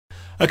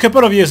A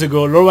couple of years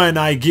ago, Laura and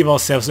I gave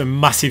ourselves a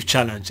massive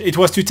challenge. It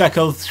was to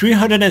tackle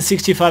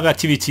 365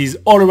 activities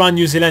all around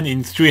New Zealand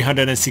in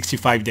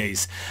 365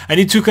 days. And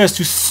it took us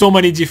to so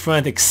many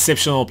different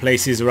exceptional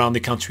places around the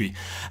country.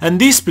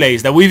 And this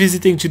place that we're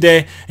visiting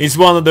today is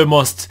one of the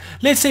most,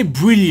 let's say,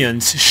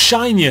 brilliant,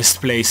 shiniest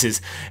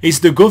places. It's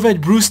the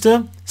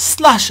Govett-Brewster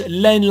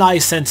Lane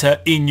Life Centre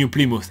in New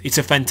Plymouth. It's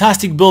a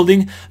fantastic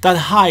building that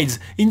hides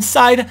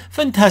inside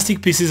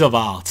fantastic pieces of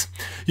art.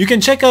 You can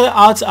check it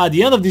out at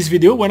the end of this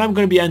video when I'm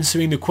going to be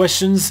answering the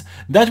questions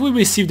that we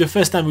received the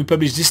first time we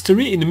published this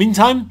story. In the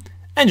meantime,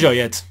 enjoy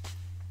it!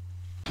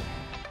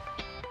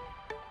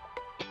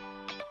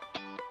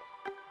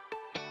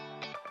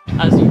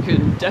 As you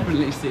can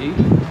definitely see,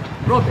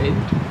 Robin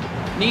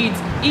needs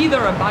either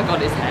a bag on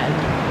his head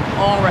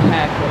or a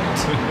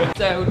haircut.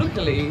 So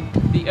luckily,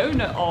 the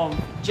owner of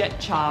Jet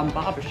Charm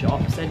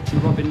Barbershop said to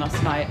Robin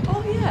last night,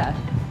 "Oh yeah,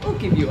 we'll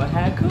give you a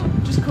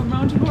haircut, just come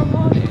round tomorrow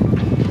morning."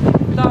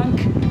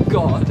 Thank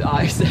God,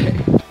 I say.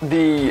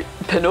 The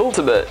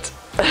penultimate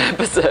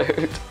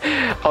episode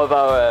of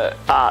our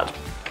art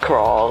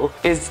crawl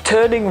is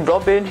turning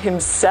Robin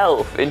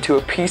himself into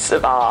a piece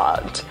of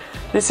art.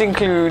 This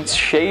includes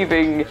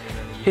shaving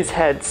his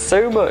head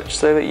so much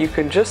so that you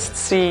can just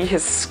see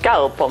his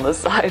scalp on the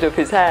side of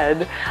his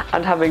head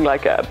and having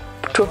like a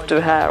tuft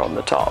of hair on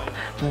the top.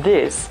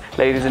 This,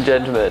 ladies and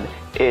gentlemen,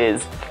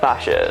 is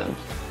fashion,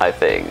 I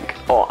think,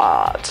 or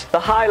art. The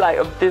highlight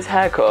of this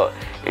haircut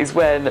is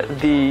when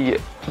the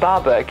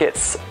barber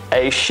gets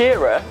a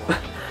shearer,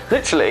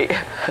 literally,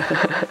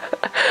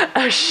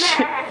 a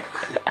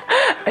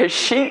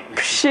sheep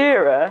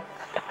shearer,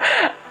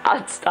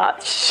 and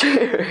starts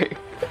shearing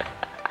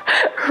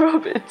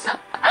Robin's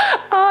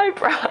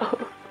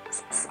eyebrows.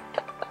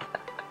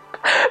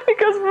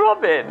 Because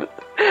Robin,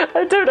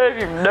 I don't know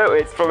if you've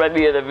noticed from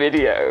any of the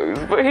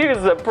videos, but he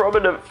has a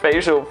prominent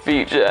facial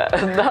feature,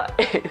 and that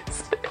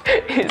is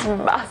his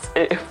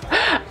massive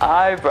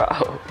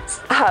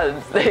eyebrows.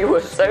 And they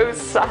were so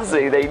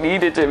sassy, they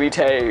needed to be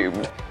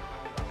tamed.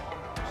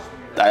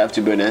 I have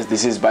to be honest,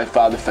 this is by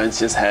far the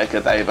fanciest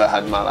haircut I ever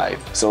had in my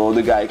life. So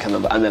the guy kind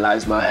of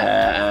analyzed my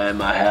hair and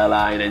my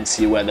hairline and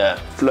see where the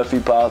fluffy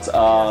parts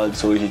are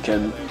so he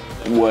can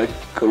work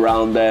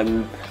around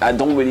them. I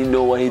don't really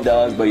know what he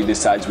does, but he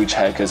decides which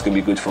haircut is going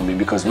to be good for me,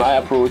 because my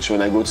approach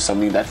when I go to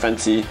something that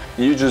fancy,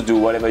 you just do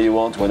whatever you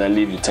want. When I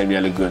leave, you tell me I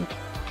look good.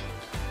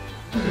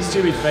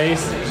 Stupid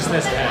face, just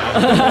less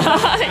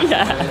hair.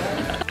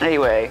 Yeah.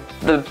 Anyway,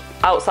 the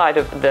outside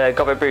of the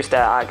Govett-Brewster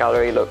Art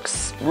Gallery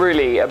looks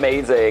really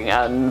amazing,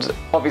 and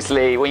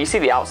obviously when you see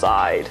the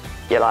outside,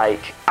 you're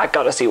like, I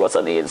gotta see what's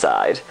on the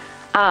inside.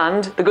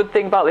 And the good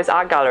thing about this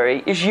art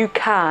gallery is you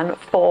can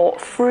for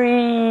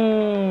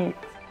free.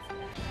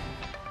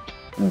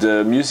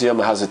 The museum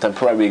has a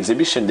temporary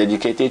exhibition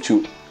dedicated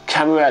to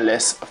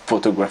camera-less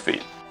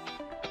photography.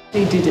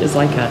 They did it as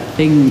like a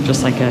thing,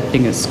 just like a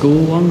thing at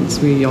school once.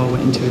 We all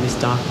went into this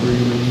dark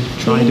room and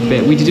tried a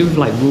bit. We did it with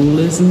like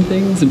rulers and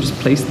things and just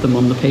placed them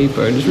on the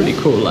paper, and it was really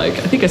cool. Like,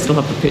 I think I still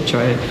have the picture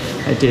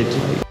I did.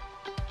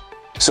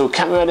 So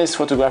camera-less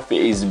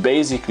photography is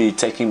basically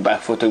taking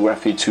back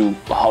photography to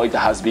how it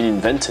has been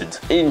invented.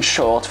 In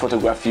short,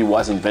 photography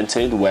was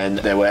invented when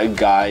there were a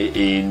guy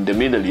in the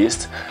Middle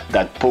East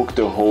that poked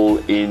a hole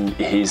in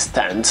his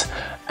tent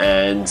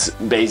and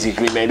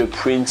basically made a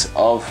print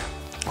of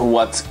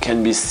what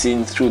can be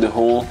seen through the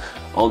hole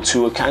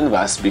onto a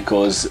canvas,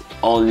 because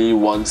only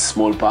one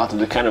small part of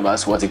the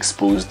canvas was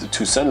exposed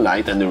to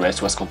sunlight and the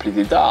rest was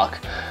completely dark.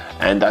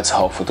 And that's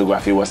how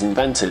photography was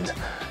invented.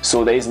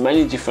 So there's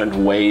many different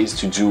ways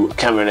to do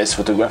camera-less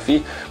photography.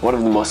 One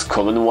of the most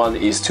common one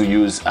is to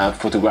use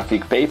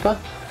photographic paper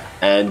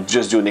and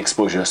just do an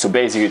exposure. So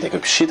basically you take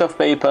a sheet of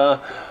paper,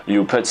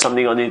 you put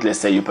something on it, let's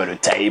say you put a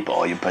tape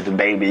or you put a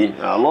baby.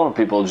 A lot of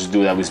people just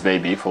do that with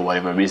baby for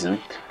whatever reason.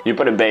 You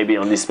put a baby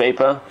on this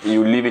paper,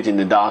 you leave it in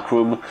the dark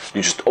room,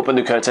 you just open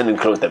the curtain and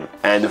close them.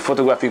 And the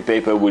photographic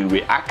paper will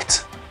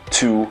react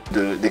to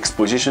the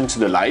exposition to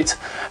the light,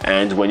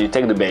 and when you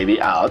take the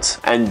baby out,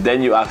 and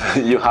then you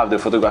have the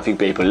photographic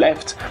paper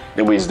left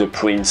with the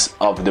prints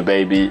of the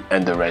baby,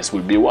 and the rest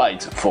will be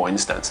white, for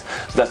instance.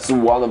 That's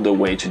one of the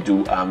ways to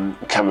do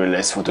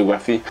camera-less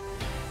photography.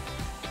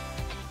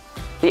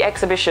 The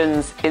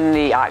exhibitions in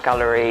the art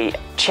gallery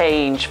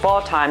change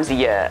 4 times a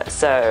year,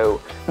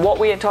 so what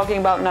we are talking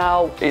about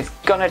now is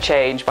gonna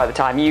change by the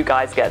time you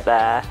guys get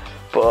there,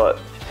 but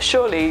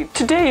surely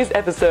today's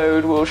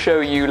episode will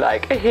show you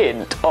like a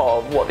hint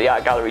of what the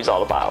art gallery is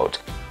all about.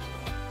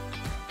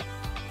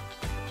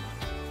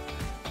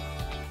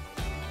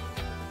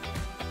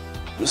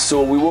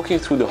 So we're walking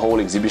through the whole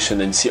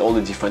exhibition and see all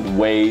the different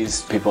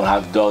ways people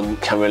have done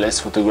camera-less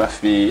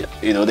photography.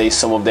 You know, there's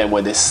some of them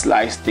where they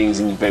slice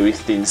things in very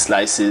thin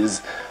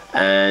slices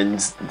and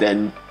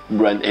then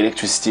run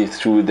electricity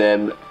through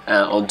them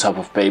on top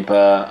of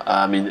paper.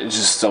 I mean,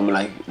 just some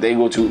like, they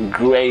go to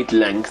great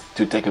length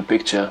to take a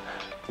picture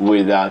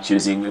without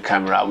using a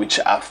camera, which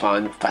I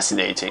find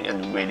fascinating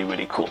and really,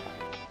 really cool.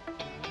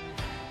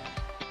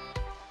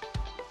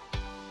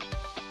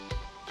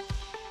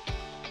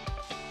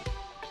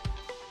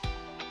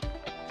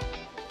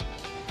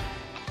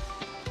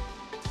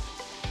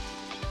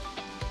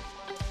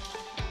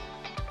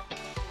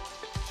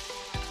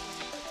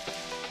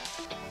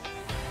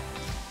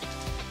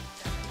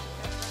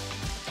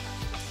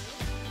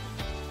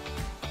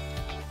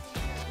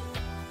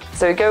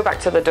 So we go back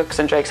to the Ducks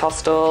and Drakes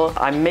hostel.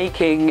 I'm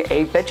making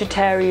a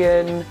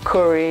vegetarian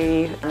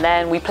curry, and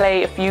then we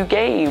play a few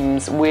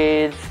games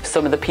with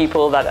some of the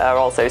people that are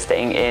also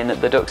staying in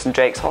the Ducks and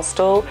Drakes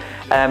hostel.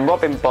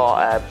 Robin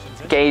bought a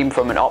game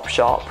from an op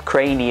shop,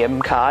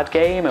 Cranium card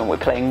game, and we're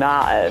playing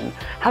that and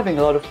having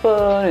a lot of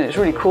fun, and it's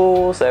really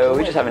cool. So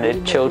we're just having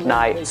a chilled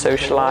night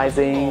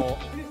socialising.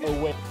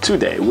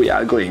 Today we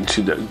are going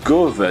to the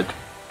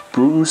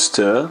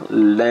Govett-Brewster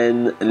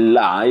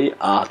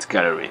Art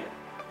Gallery.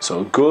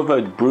 So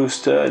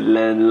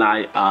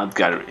Govett-Brewster Art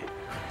Gallery.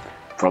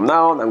 From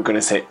now on I'm going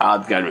to say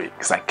Art Gallery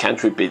because I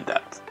can't repeat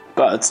that,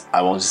 but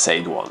I want to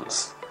say it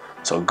once.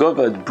 So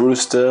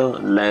Govett-Brewster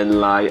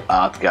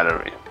Art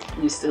Gallery.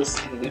 You're still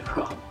saying it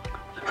wrong.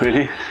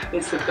 Really?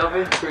 It's the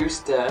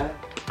Govett-Brewster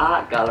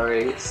Art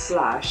Gallery /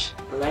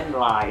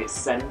 Lenlai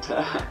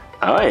Centre.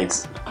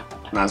 Alright,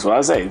 that's what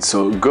I said.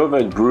 So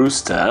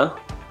Govett-Brewster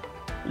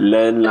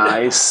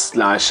Lenlai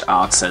 /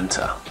 Art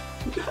Centre.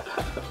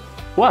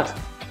 What?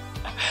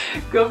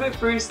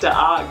 Govett-Brewster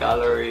Art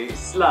Gallery /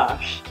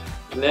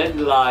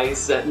 Lenlai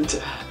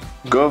Centre.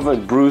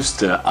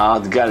 Govett-Brewster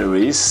Art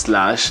Gallery /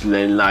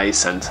 Lenlai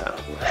Centre.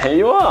 Here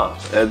you are.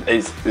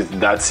 It's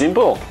that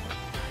simple.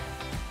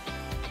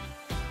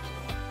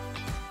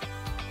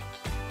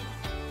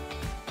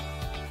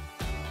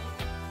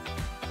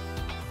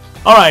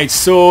 Alright,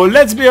 so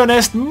let's be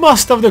honest,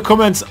 most of the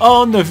comments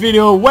on the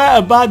video were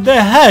about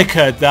the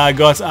haircut that I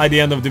got at the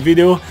end of the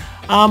video.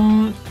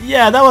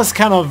 Yeah, that was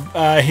kind of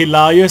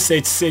hilarious.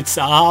 It's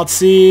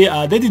artsy.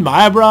 They did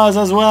my eyebrows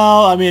as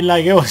well. I mean,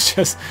 like, it was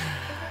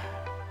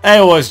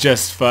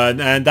just fun,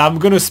 and I'm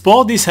gonna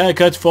sport this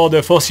haircut for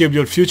the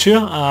foreseeable future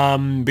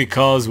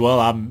because,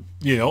 well, I'm,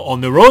 you know, on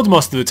the road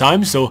most of the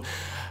time, so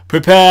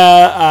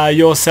prepare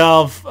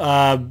yourself.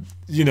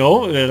 You know,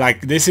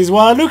 like, this is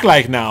what I look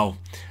like now.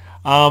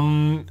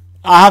 I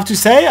have to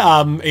say,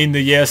 in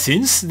the year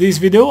since this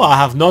video, I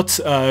have not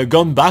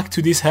gone back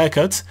to this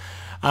haircut,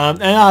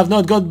 and I have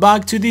not gone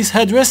back to this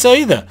hairdresser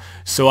either.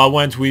 So I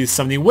went with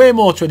something way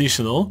more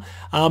traditional,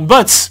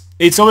 but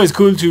it's always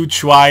cool to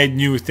try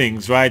new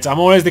things, right? I'm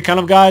always the kind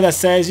of guy that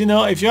says, you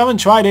know, if you haven't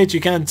tried it, you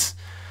can't,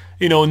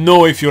 you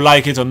know if you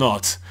like it or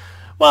not.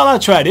 Well, I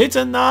tried it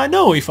and I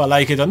know if I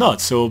like it or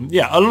not. So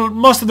yeah,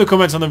 most of the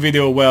comments on the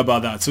video were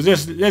about that. So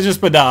let's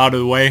just put that out of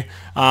the way.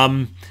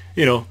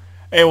 You know,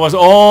 it was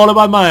all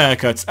about my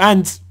haircuts,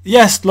 and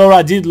yes,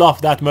 Laura did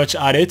laugh that much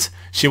at it.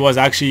 She was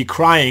actually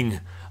crying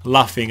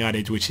laughing at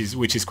it, which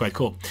is quite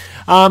cool.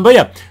 But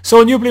yeah,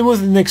 so New Plymouth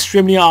is an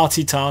extremely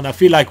arty town. I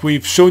feel like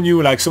we've shown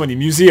you like so many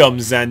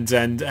museums and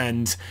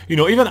you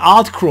know, even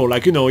art crawl,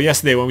 like, you know,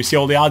 yesterday when we see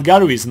all the art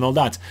galleries and all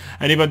that,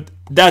 and even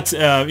that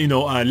you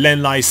know,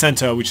 Lenlai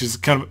Centre, which is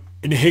kind of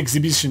an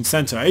exhibition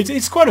center.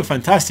 It's quite a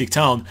fantastic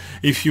town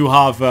if you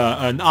have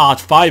an art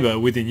fiber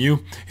within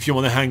you, if you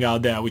want to hang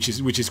out there, which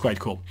is quite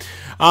cool.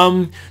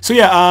 So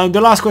yeah,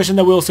 the last question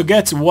that we also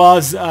get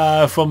was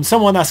from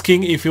someone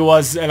asking if it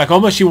was like how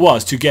much it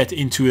was to get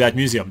into that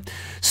museum.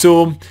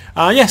 So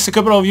yes, a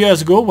couple of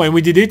years ago when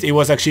we did it, it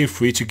was actually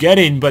free to get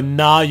in, but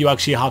now you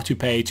actually have to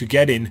pay to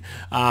get in.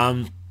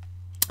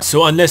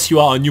 So unless you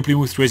are a New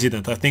Plymouth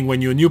resident, I think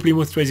when you're a New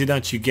Plymouth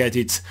resident, you get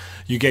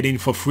in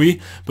for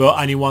free. But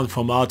anyone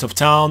from out of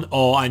town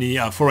or any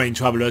foreign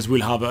travelers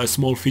will have a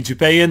small fee to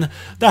pay in.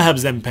 That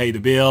helps them pay the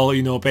bill,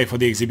 you know, pay for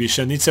the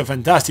exhibition. It's a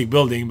fantastic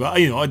building, but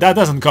you know, that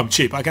doesn't come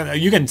cheap.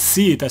 You can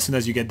see it as soon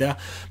as you get there,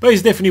 but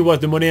it's definitely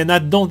worth the money, and I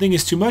don't think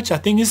it's too much. I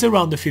think it's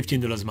around the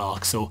 $15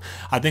 mark, so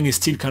I think it's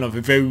still kind of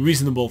a very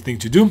reasonable thing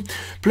to do.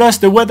 Plus,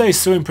 the weather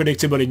is so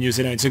unpredictable in New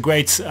Zealand. It's a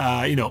great,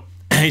 you know,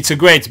 it's a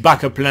great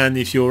backup plan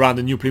if you're around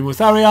the New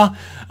Plymouth area.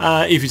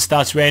 If it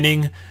starts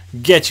raining,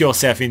 get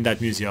yourself in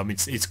that museum.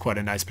 It's quite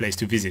a nice place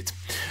to visit.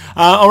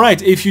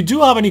 Alright, if you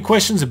do have any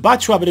questions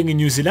about traveling in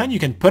New Zealand, you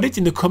can put it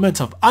in the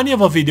comments of any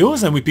of our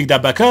videos and we pick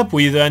that back up.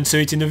 We either answer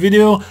it in the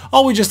video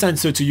or we just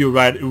answer to you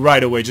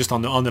right away just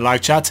on the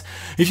live chat.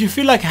 If you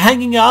feel like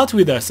hanging out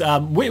with us,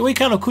 we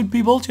kind of cool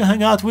people to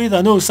hang out with.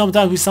 I know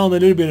sometimes we sound a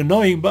little bit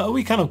annoying, but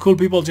we kind of cool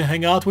people to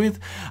hang out with.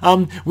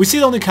 We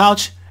sit on the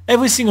couch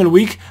every single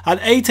week at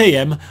 8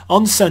 AM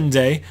on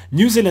Sunday,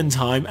 New Zealand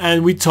time,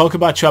 and we talk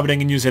about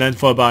traveling in New Zealand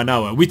for about an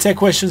hour. We take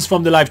questions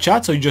from the live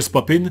chat, so you just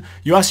pop in,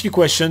 you ask your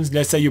questions.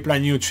 Let's say you're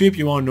planning a trip,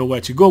 you want to know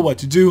where to go, what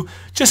to do,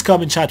 just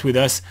come and chat with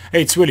us.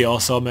 It's really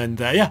awesome, and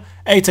yeah,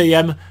 8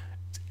 AM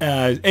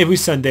every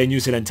Sunday New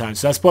Zealand time,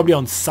 so that's probably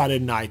on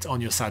Saturday night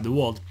on your side of the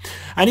world.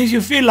 And if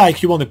you feel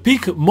like you want to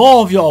pick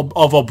more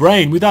of our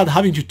brain without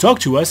having to talk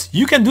to us,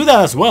 you can do that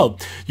as well.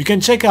 You can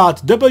check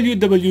out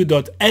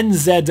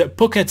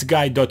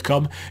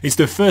www.nzpocketguide.com. It's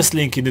the first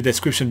link in the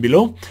description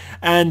below,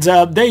 and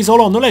there is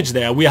all our knowledge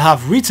there. We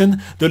have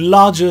written the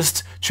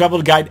largest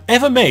travel guide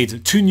ever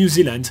made to New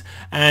Zealand,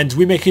 and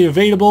we make it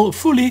available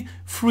fully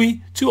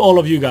free to all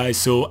of you guys.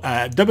 So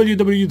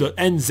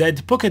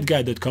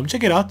www.nzpocketguide.com.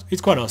 check it out,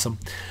 it's quite awesome.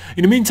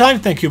 In the meantime,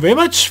 thank you very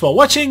much for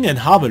watching and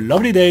have a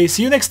lovely day.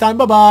 See you next time.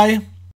 Bye bye.